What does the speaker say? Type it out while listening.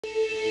Hey,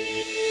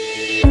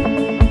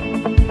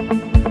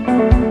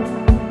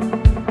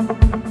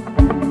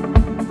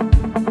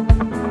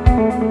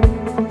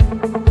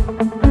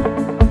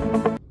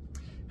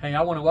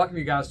 I want to welcome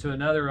you guys to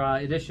another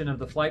edition of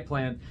the Flight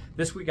Plan.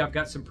 This week I've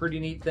got some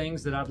pretty neat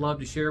things that I'd love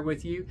to share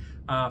with you.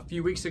 A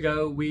few weeks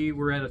ago we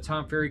were at a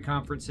Tom Ferry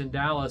conference in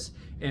Dallas,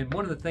 and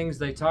one of the things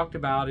they talked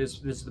about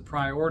is the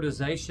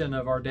prioritization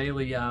of our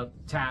daily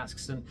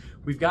tasks. And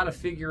we've got to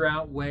figure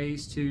out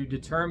ways to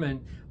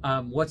determine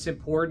what's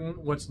important,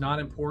 what's not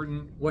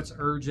important, what's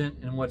urgent,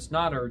 and what's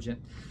not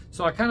urgent.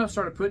 So I kind of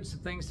started putting some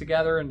things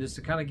together, and just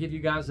to kind of give you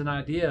guys an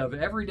idea of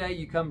every day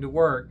you come to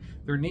work,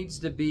 there needs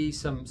to be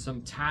some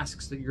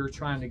tasks that you're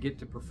trying to get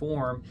to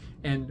perform.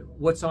 And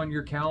what's on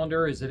your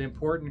calendar, is it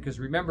important? Because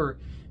remember,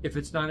 if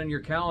it's not in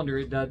your calendar,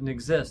 it doesn't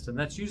exist. And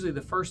that's usually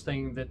the first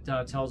thing that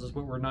tells us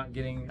what we're not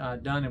getting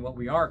done and what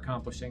we are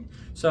accomplishing.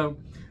 So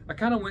I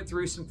kind of went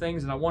through some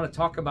things, and I want to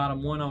talk about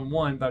them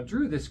one-on-one, but I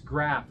drew this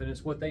graph, and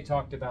it's what they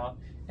talked about.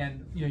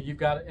 And you know, you've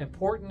got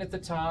important at the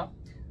top,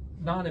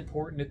 not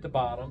important at the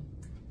bottom,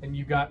 and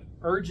you've got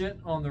urgent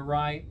on the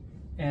right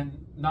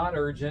and not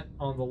urgent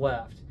on the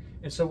left.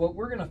 And so what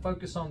we're going to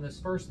focus on, this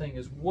first thing,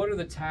 is what are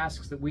the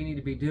tasks that we need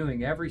to be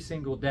doing every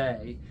single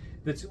day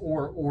that's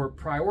or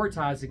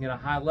prioritizing at a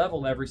high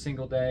level every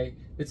single day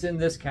that's in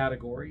this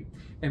category.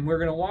 And we're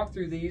going to walk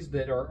through these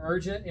that are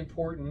urgent,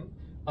 important,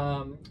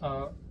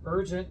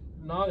 urgent,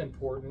 not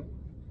important,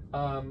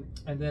 and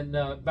then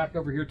back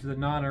over here to the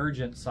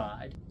non-urgent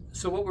side.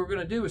 So what we're going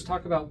to do is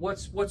talk about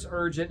what's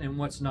urgent and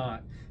what's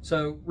not.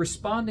 So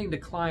responding to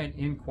client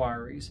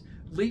inquiries.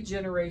 Lead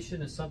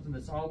generation is something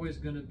that's always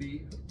going to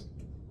be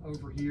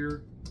over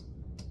here.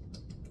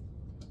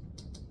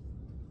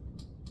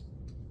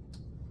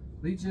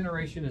 Lead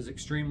generation is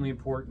extremely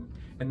important,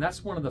 and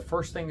that's one of the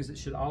first things that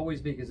should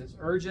always be, because it's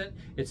urgent,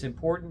 it's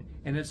important,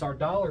 and it's our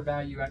dollar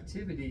value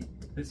activity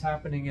that's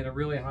happening at a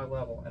really high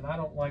level. And I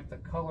don't like the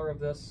color of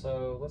this,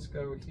 so let's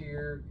go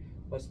here.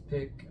 Let's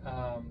pick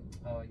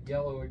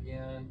yellow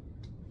again,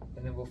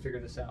 and then we'll figure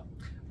this out.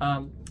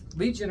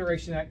 Lead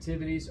generation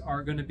activities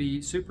are going to be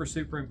super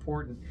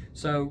important.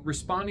 So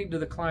responding to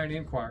the client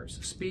inquiries,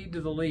 speed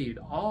to the lead,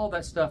 all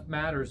that stuff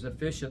matters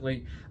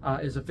efficiently,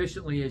 as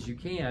efficiently as you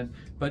can,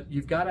 but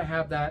you've got to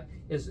have that.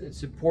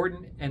 It's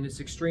important and it's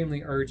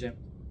extremely urgent.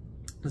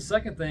 The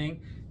second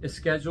thing is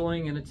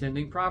scheduling and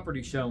attending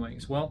property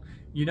showings. Well,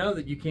 you know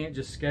that you can't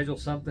just schedule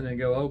something and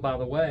go, oh, by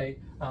the way,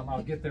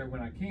 I'll get there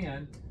when I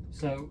can.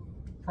 So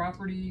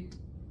property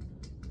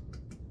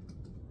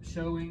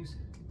showings,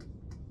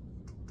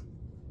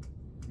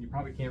 you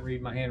probably can't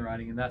read my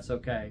handwriting, and that's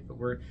okay, but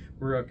we're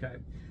okay.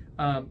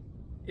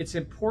 It's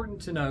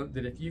important to note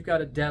that if you've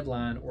got a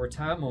deadline or a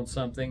time on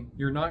something,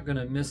 you're not going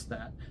to miss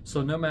that.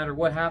 So no matter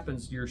what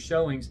happens, your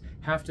showings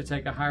have to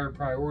take a higher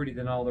priority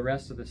than all the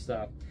rest of the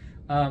stuff.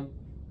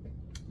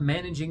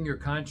 Managing your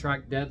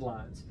contract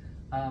deadlines.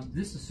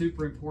 This is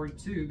super important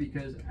too,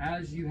 because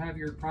as you have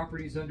your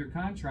properties under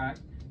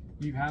contract,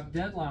 you have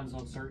deadlines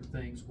on certain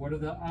things. What are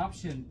the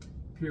option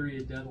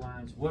period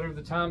deadlines? What are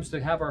the times to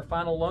have our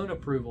final loan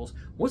approvals?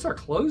 What's our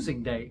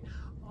closing date?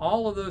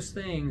 All of those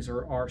things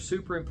are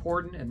super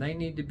important, and they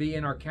need to be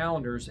in our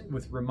calendars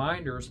with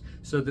reminders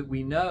so that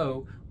we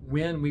know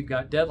when we've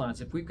got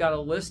deadlines. If we've got a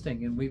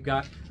listing and we've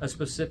got a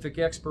specific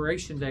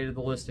expiration date of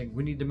the listing,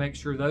 we need to make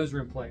sure those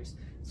are in place.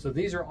 So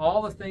these are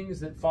all the things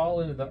that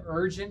fall into the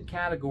urgent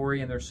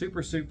category, and they're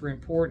super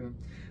important.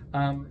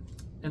 And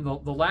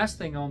the last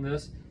thing on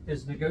this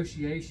is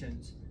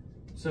negotiations.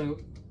 So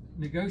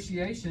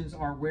negotiations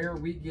are where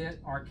we get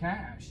our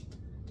cash.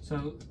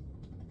 So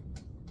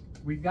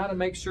we've got to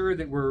make sure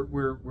that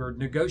we're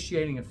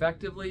negotiating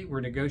effectively,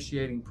 we're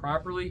negotiating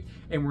properly,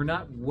 and we're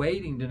not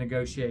waiting to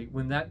negotiate.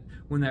 When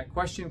that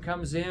question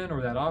comes in,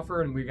 or that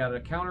offer, and we've got a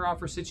counter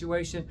offer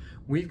situation,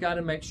 we've got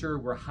to make sure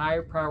we're high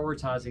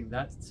prioritizing.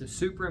 That's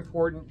super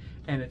important,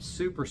 and it's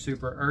super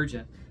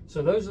urgent.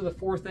 So those are the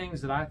four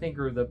things that I think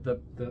are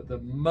the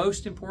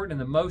most important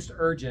and the most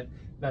urgent.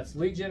 That's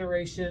lead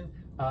generation,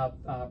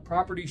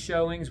 property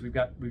showings. We've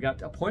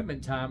got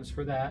appointment times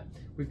for that.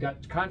 We've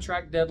got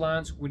contract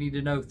deadlines. We need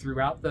to know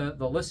throughout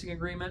the listing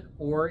agreement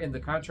or in the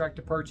contract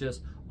to purchase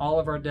all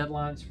of our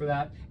deadlines for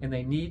that, and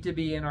they need to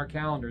be in our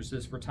calendars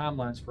as for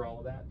timelines for all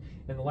of that.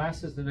 And the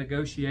last is the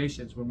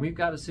negotiations. When we've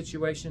got a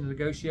situation to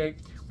negotiate,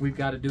 we've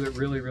got to do it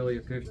really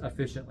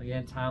efficiently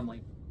and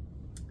timely.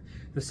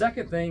 The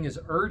second thing is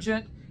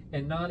urgent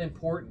and not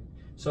important.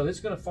 So it's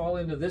going to fall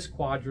into this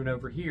quadrant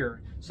over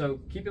here. So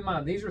keep in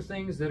mind, these are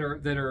things that are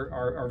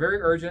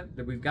very urgent,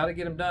 that we've got to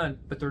get them done,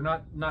 but they're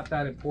not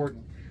that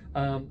important.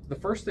 The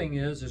first thing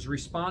is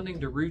responding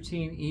to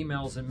routine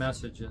emails and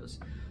messages.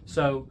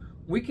 So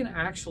we can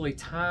actually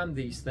time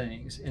these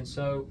things. And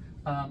so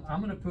I'm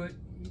going to put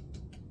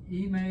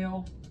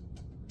email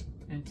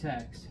and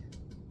text.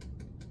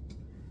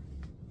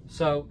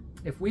 So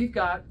if we've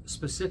got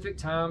specific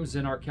times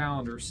in our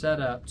calendar set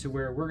up to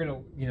where we're going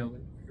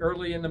to,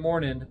 early in the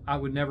morning, I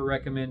would never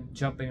recommend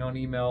jumping on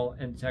email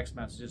and text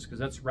messages, because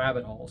that's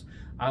rabbit holes.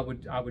 I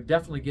would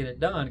definitely get it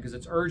done because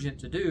it's urgent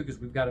to do, because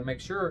we've got to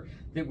make sure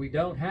that we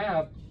don't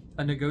have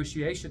a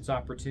negotiations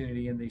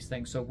opportunity in these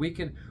things. So we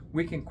can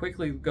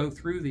quickly go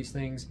through these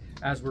things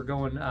as we're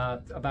going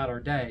about our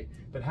day.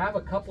 But have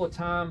a couple of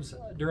times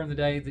during the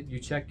day that you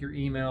check your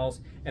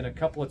emails, and a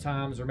couple of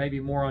times, or maybe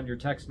more on your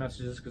text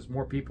messages, because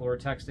more people are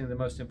texting the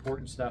most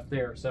important stuff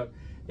there. So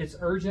it's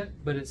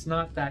urgent, but it's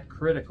not that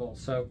critical.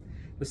 So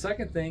the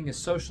second thing is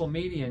social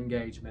media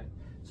engagement.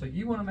 So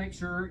you want to make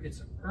sure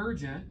it's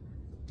urgent,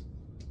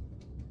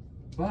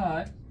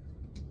 but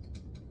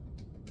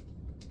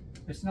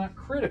it's not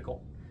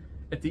critical.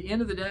 At the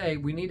end of the day,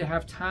 we need to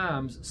have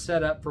times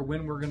set up for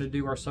when we're going to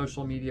do our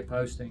social media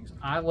postings.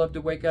 I love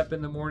to wake up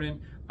in the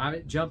morning, I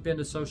jump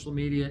into social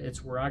media.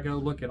 It's where I go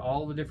look at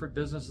all the different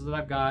businesses that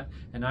I've got,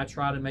 and I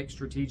try to make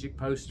strategic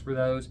posts for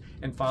those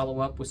and follow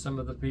up with some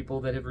of the people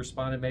that have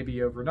responded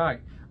maybe overnight.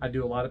 I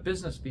do a lot of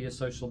business via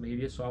social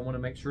media, so I want to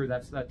make sure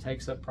that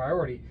takes up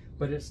priority.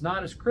 But it's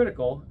not as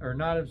critical or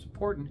not as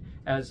important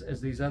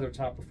as these other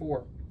top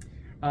 4.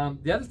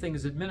 The other thing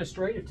is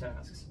administrative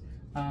tasks.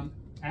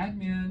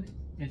 Admin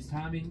and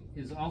timing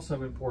is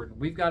also important.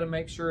 We've got to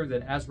make sure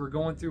that as we're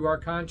going through our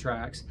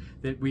contracts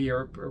that we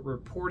are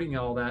reporting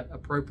all that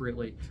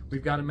appropriately.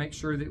 We've got to make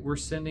sure that we're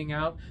sending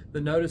out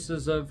the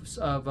notices of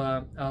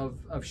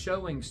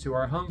showings to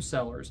our home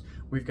sellers.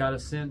 We've got to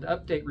send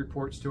update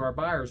reports to our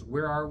buyers.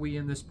 Where are we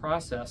in this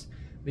process?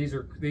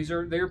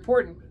 They're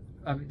important.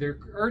 I mean, they're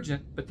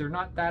urgent, but they're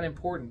not that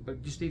important. But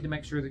you just need to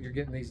make sure that you're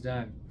getting these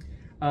done.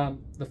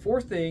 The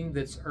fourth thing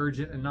that's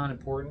urgent and not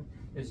important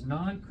is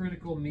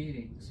non-critical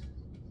meetings.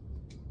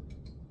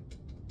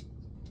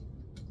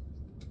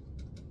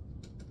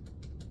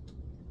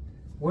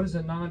 What is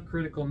a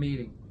non-critical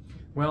meeting?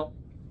 Well,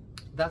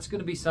 that's going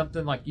to be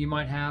something like you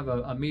might have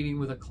a meeting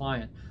with a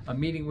client, a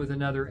meeting with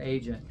another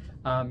agent.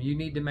 You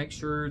need to make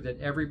sure that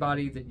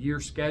everybody that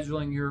you're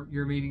scheduling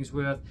your meetings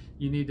with,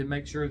 you need to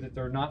make sure that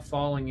they're not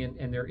falling in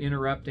and they're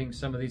interrupting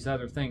some of these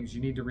other things.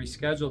 You need to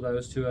reschedule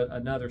those to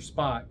another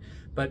spot.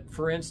 But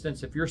for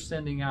instance, if you're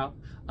sending out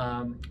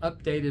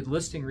updated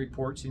listing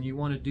reports and you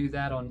want to do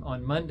that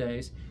on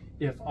Mondays,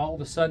 if all of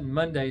a sudden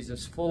Mondays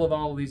is full of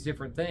all of these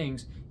different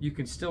things, you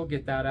can still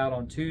get that out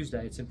on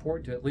Tuesday. It's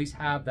important to at least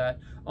have that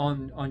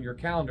on your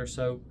calendar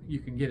so you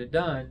can get it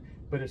done.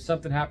 But if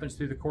something happens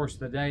through the course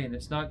of the day and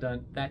it's not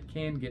done, that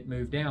can get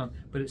moved down,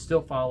 but it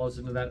still follows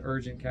into that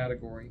urgent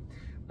category.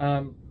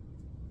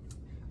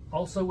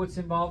 Also, what's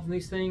involved in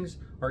these things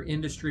are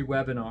industry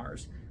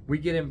webinars. We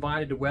get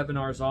invited to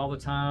webinars all the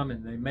time,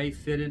 and they may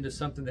fit into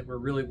something that we're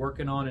really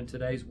working on in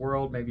today's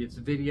world. Maybe it's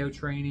video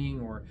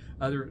training or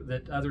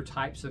other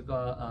types of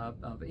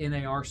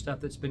NAR stuff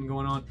that's been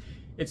going on.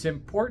 It's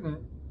important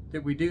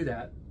that we do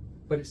that,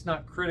 but it's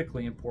not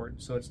critically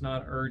important, so it's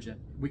not urgent.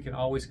 We can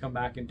always come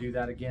back and do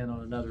that again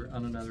on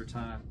another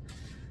time.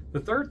 The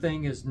third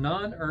thing is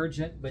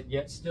non-urgent but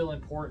yet still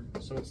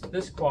important. So it's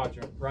this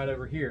quadrant right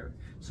over here.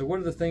 So what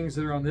are the things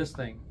that are on this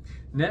thing?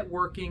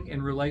 Networking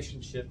and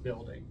relationship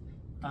building.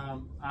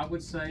 I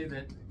would say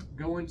that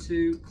going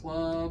to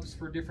clubs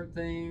for different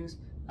things,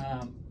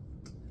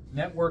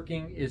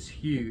 networking is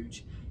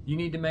huge. You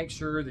need to make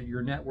sure that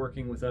you're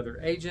networking with other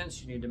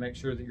agents. You need to make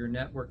sure that you're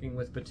networking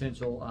with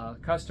potential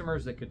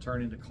customers that could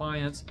turn into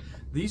clients.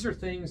 These are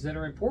things that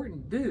are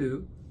important to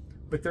do,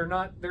 but they're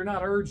not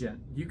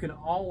urgent. You can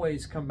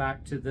always come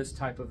back to this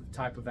type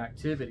of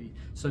activity.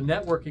 So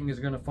networking is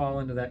going to fall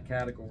into that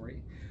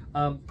category.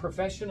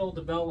 Professional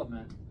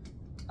development.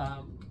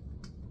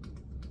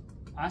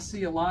 I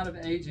see a lot of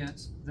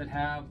agents that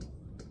have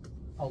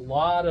a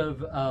lot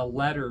of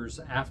letters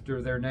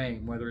after their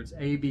name, whether it's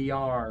ABR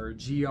or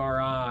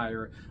GRI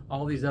or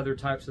all these other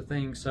types of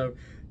things. So,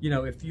 you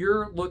know, if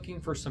you're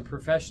looking for some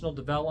professional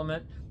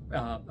development,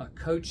 a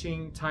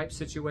coaching type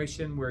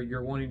situation where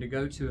you're wanting to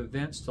go to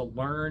events to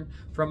learn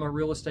from a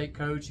real estate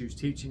coach who's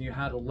teaching you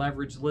how to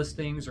leverage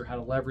listings or how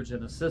to leverage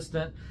an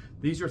assistant,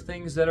 these are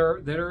things that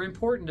are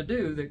important to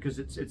do because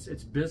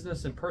it's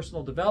business and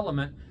personal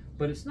development,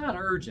 but it's not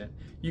urgent.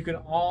 You can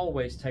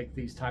always take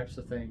these types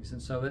of things,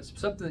 and so that's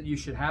something that you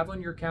should have on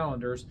your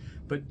calendars.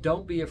 But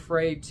don't be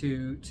afraid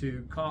to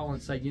call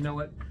and say, you know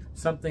what,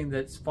 something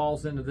that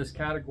falls into this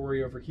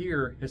category over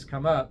here has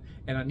come up,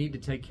 and I need to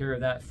take care of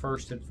that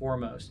first and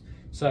foremost.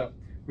 So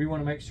we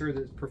want to make sure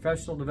that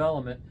professional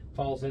development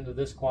falls into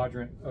this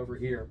quadrant over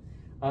here.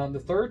 The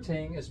third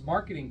thing is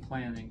marketing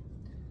planning.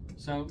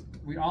 So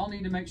we all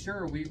need to make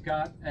sure we've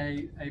got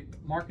a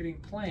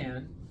marketing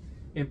plan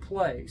in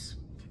place,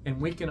 and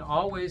we can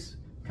always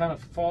kind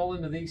of fall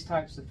into these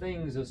types of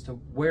things as to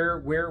where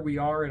we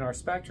are in our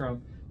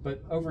spectrum.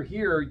 But over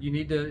here, you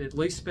need to at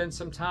least spend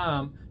some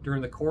time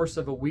during the course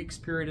of a week's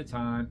period of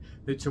time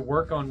to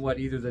work on what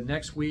either the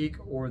next week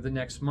or the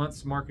next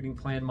month's marketing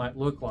plan might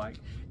look like.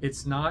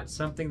 It's not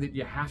something that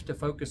you have to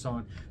focus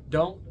on.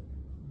 Don't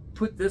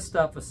put this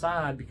stuff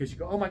aside because you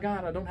go, oh my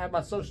God, I don't have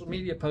my social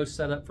media post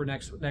set up for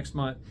next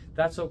month.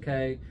 That's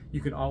okay. You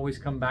can always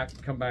come back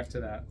to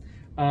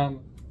that.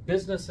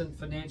 Business and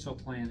financial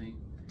planning.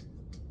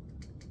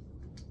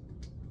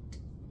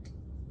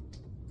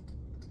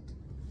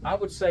 I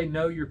would say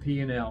know your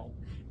P&L.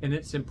 And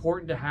it's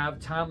important to have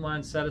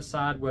timelines set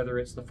aside, whether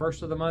it's the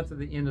first of the month or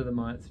the end of the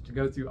month, to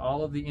go through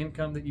all of the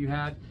income that you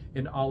had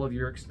and all of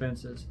your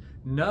expenses.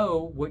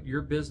 Know what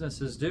your business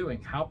is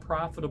doing. How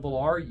profitable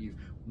are you?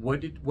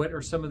 What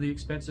are some of the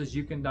expenses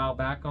you can dial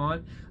back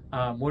on?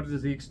 What are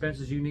the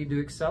expenses you need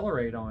to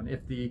accelerate on?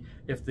 If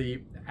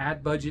the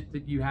ad budget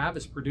that you have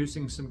is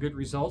producing some good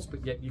results,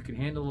 but yet you can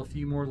handle a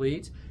few more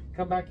leads,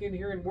 come back in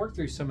here and work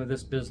through some of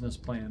this business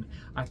plan.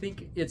 I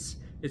think it's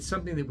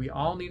something that we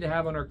all need to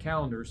have on our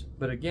calendars,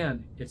 but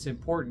again, it's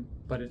important,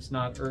 but it's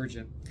not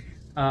urgent.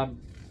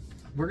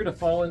 We're going to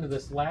fall into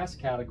this last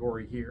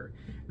category here.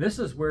 This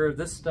is where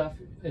this stuff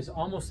is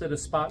almost at a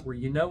spot where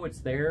you know it's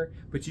there,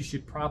 but you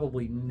should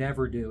probably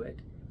never do it,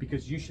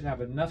 because you should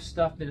have enough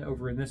stuff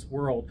over in this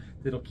world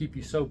that'll keep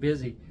you so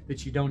busy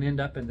that you don't end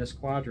up in this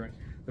quadrant.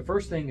 The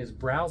first thing is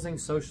browsing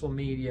social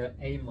media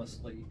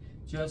aimlessly,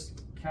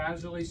 just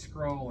casually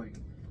scrolling.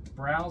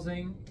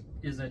 Browsing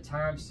is a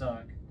time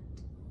suck.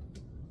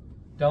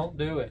 Don't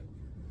do it.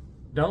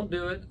 Don't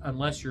do it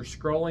unless you're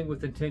scrolling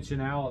with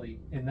intentionality,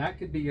 and that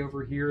could be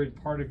over here in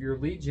part of your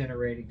lead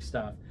generating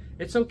stuff.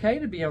 It's okay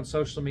to be on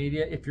social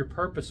media if you're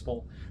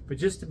purposeful, but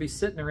just to be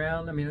sitting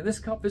around, I mean, this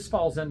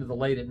falls into the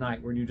late at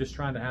night when you're just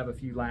trying to have a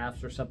few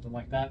laughs or something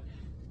like that.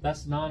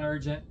 That's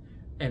non-urgent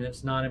and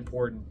it's not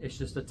important. It's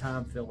just a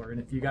time filler, and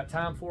if you got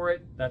time for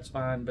it, that's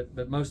fine,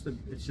 but most of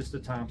it's just a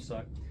time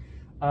suck.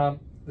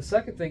 The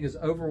second thing is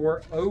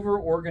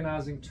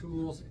over-organizing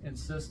tools and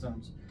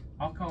systems.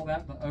 I'll call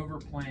that the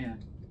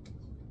over-plan.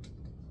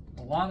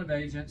 A lot of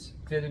agents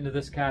fit into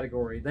this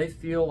category. They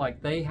feel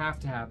like they have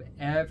to have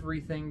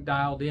everything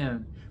dialed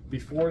in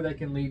before they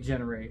can lead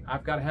generate.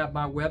 I've got to have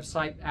my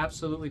website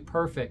absolutely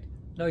perfect.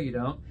 No, you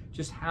don't.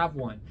 Just have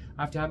one.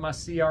 I have to have my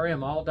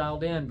CRM all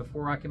dialed in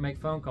before I can make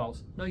phone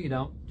calls. No, you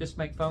don't. Just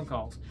make phone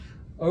calls.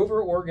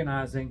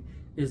 Over-organizing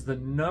is the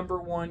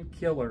 #1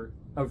 killer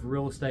of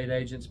real estate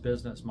agents'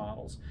 business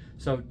models.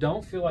 So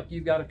don't feel like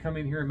you've got to come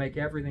in here and make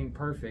everything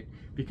perfect,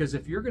 because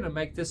if you're going to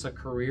make this a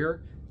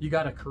career, you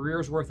got a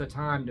career's worth of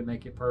time to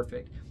make it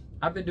perfect.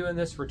 I've been doing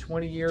this for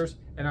 20 years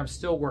and I'm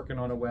still working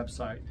on a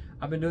website.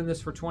 I've been doing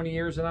this for 20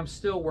 years and I'm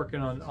still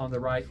working on the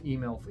right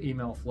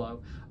email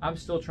flow. I'm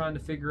still trying to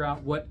figure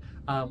out what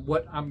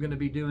I'm going to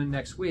be doing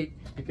next week,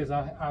 because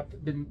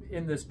I've been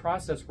in this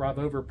process where I've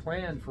over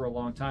planned for a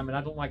long time, and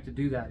I don't like to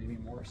do that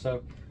anymore.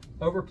 So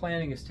over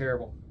planning is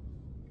terrible.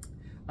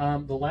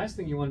 The last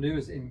thing you want to do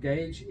is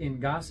engage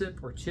in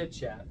gossip or chit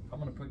chat. I'm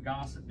going to put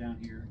gossip down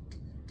here.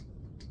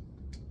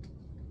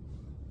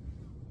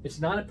 It's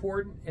not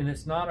important and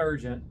it's not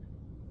urgent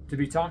to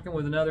be talking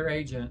with another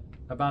agent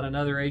about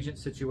another agent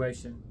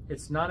situation.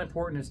 It's not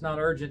important, it's not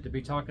urgent to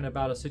be talking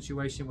about a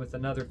situation with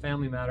another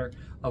family matter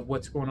of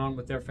what's going on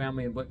with their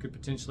family and what could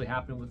potentially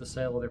happen with the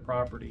sale of their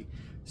property.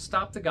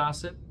 Stop the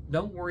gossip.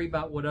 Don't worry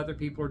about what other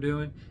people are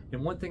doing.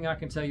 And one thing I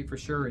can tell you for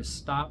sure is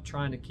stop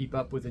trying to keep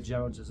up with the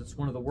Joneses. It's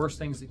one of the worst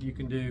things that you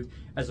can do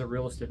as a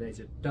real estate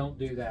agent. Don't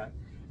do that.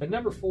 And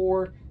number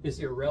 4 is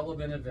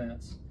irrelevant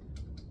events.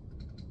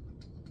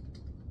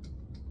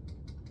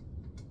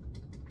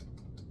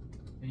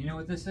 And you know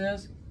what this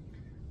is?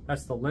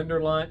 That's the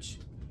lender lunch.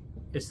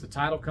 It's the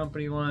title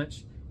company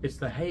lunch. It's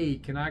the, hey,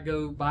 can I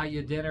go buy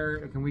you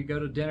dinner? Can we go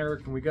to dinner?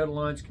 Can we go to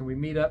lunch? Can we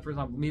meet up for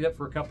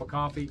a cup of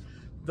coffee?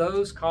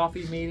 Those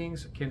coffee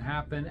meetings can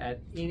happen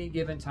at any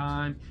given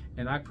time,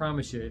 and I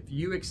promise you, if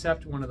you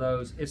accept one of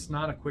those, it's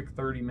not a quick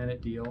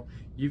 30-minute deal.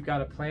 You've got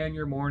to plan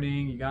your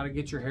morning, you got to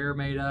get your hair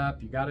made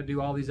up, you got to do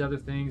all these other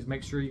things,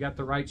 make sure you got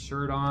the right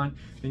shirt on,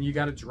 then you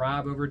got to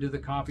drive over to the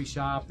coffee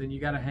shop, then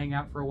you got to hang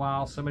out for a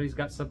while, somebody's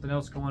got something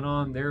else going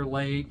on, they're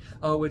late,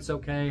 oh, it's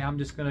okay, I'm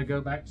just going to go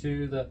back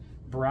to the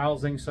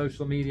browsing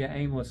social media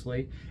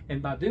aimlessly.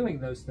 And by doing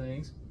those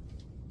things,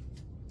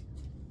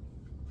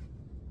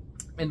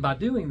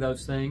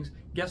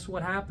 guess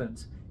what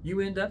happens? You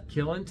end up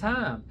killing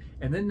time.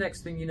 And then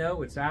next thing you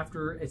know, it's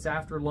after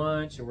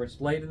lunch or it's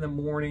late in the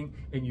morning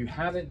and you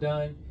haven't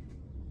done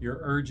your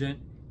urgent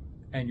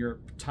and your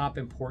top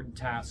important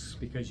tasks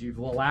because you've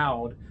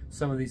allowed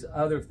some of these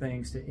other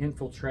things to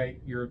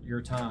infiltrate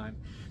your time.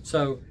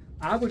 So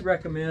I would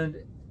recommend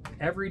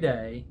every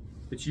day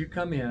that you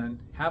come in,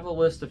 have a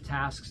list of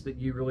tasks that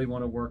you really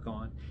want to work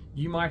on.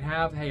 You might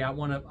have, hey, I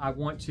want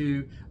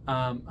to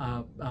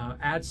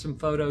add some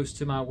photos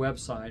to my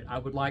website. I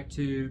would like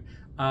to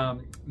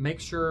make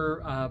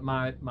sure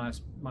my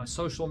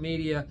social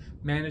media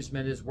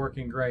management is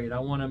working great. I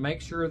want to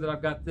make sure that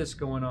I've got this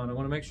going on. I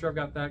want to make sure I've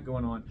got that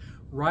going on.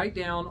 Write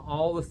down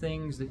all the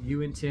things that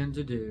you intend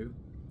to do.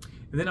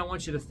 And then I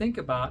want you to think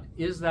about,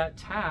 is that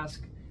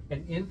task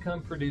an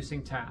income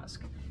producing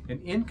task?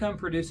 An income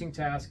producing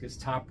task is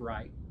top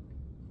right.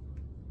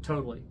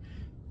 Totally.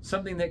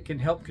 Something that can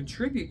help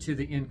contribute to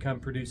the income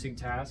producing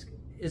task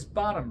is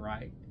bottom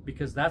right,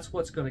 because that's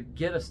what's going to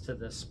get us to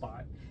this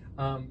spot.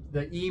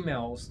 the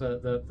emails,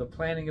 the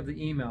planning of the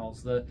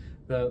emails, the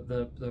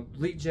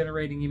lead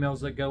generating emails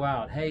that go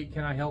out. Hey,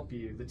 can I help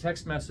you? The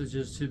text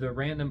messages to the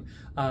random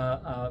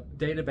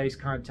database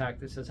contact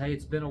that says, hey,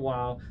 it's been a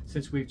while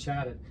since we've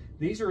chatted.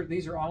 These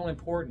are all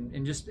important,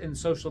 and just in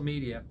social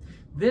media.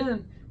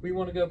 Then we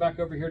want to go back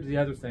over here to the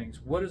other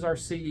things. What does our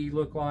CE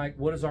look like?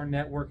 What does our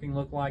networking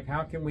look like?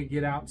 How can we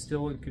get out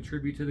still and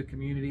contribute to the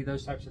community?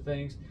 Those types of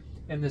things.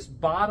 And this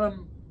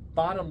bottom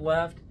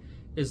left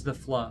is the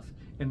fluff.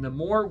 And the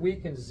more we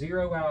can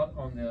zero out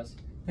on this,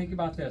 think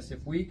about this.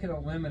 If we can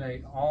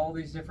eliminate all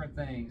these different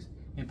things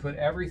and put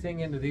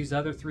everything into these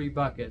other 3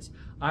 buckets,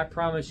 I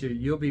promise you,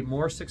 you'll be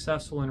more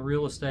successful in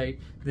real estate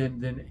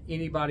than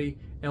anybody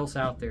else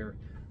out there.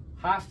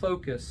 High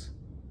focus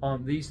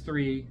on these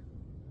 3,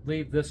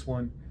 leave this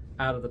one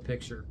out of the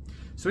picture.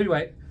 So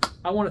anyway,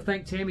 I want to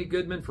thank Tammy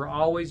Goodman for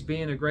always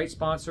being a great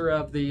sponsor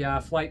of the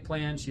flight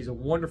plan. She's a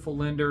wonderful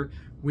lender.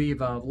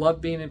 We've loved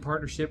being in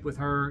partnership with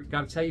her.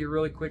 Got to tell you a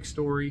really quick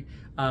story.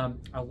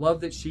 I love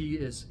that she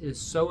is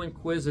so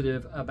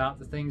inquisitive about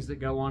the things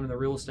that go on in the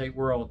real estate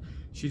world.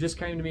 She just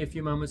came to me a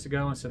few moments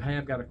ago and said, hey,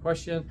 I've got a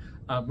question.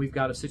 We've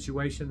got a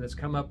situation that's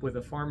come up with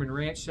a farm and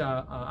ranch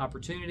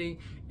opportunity,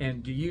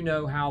 and do you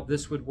know how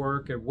this would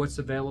work, or what's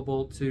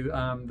available to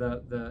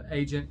the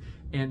agent,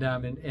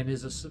 and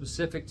is a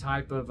specific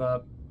type of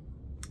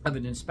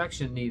an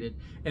inspection needed?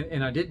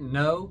 And I didn't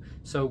know,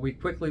 so we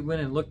quickly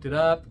went and looked it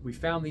up. We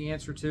found the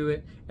answer to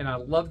it, and I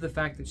love the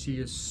fact that she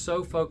is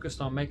so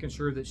focused on making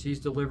sure that she's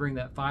delivering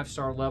that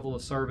 5-star level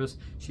of service.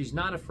 She's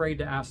not afraid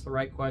to ask the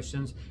right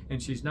questions,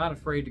 and she's not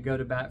afraid to go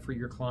to bat for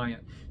your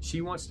client.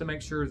 She wants to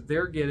make sure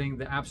they're getting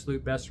the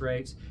absolute best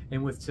rates,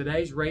 and with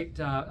today's rate,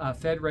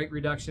 Fed rate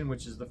reduction,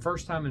 which is the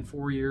first time in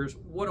 4 years,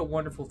 what a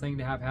wonderful thing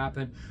to have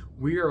happen.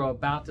 We are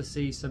about to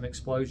see some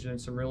explosion in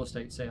some real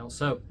estate sales.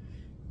 So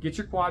get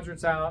your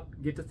quadrants out,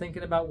 get to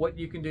thinking about what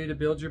you can do to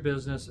build your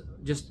business.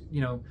 Just,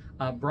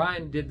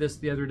 Brian did this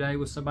the other day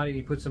with somebody.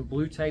 He put some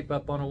blue tape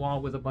up on a wall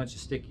with a bunch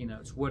of sticky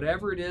notes.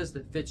 Whatever it is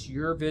that fits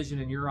your vision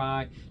and your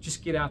eye,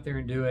 just get out there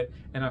and do it.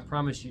 And I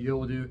promise you,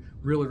 you'll do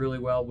really, really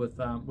well with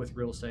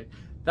real estate.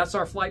 That's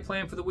our flight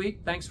plan for the week.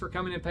 Thanks for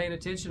coming and paying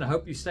attention. I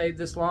hope you stayed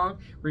this long.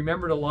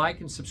 Remember to like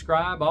and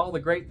subscribe, all the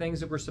great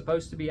things that we're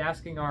supposed to be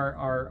asking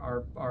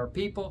our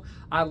people.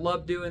 I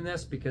love doing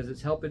this because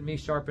it's helping me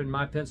sharpen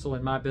my pencil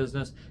in my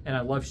business, and I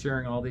love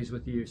sharing all these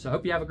with you. So I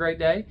hope you have a great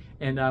day,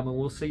 and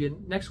we'll see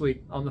you next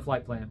week on the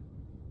flight plan.